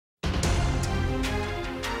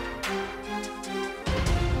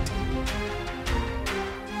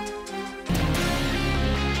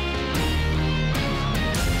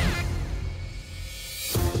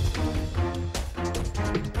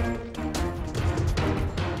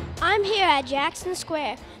I'm here at Jackson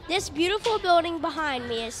Square. This beautiful building behind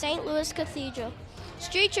me is St. Louis Cathedral.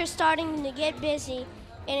 Streets are starting to get busy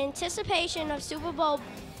in anticipation of Super Bowl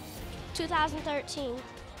 2013.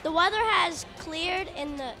 The weather has cleared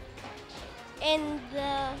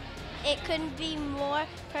it couldn't be more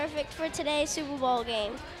perfect for today's Super Bowl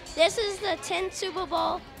game. This is the 10th Super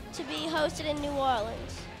Bowl to be hosted in New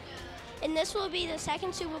Orleans. And this will be the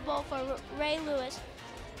second Super Bowl for Ray Lewis,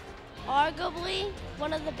 arguably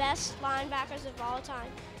one of the best linebackers of all time.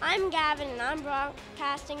 I'm Gavin, and I'm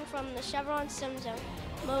broadcasting from the Chevron SimZone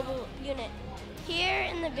mobile unit here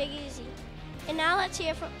in the Big Easy. And now let's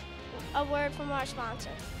hear a word from our sponsor.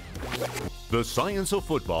 The Science of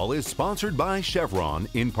Football is sponsored by Chevron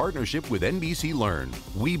in partnership with NBC Learn.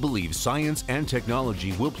 We believe science and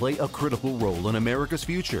technology will play a critical role in America's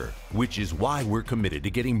future, which is why we're committed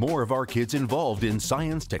to getting more of our kids involved in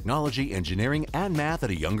science, technology, engineering, and math at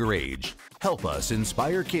a younger age. Help us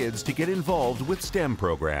inspire kids to get involved with STEM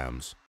programs.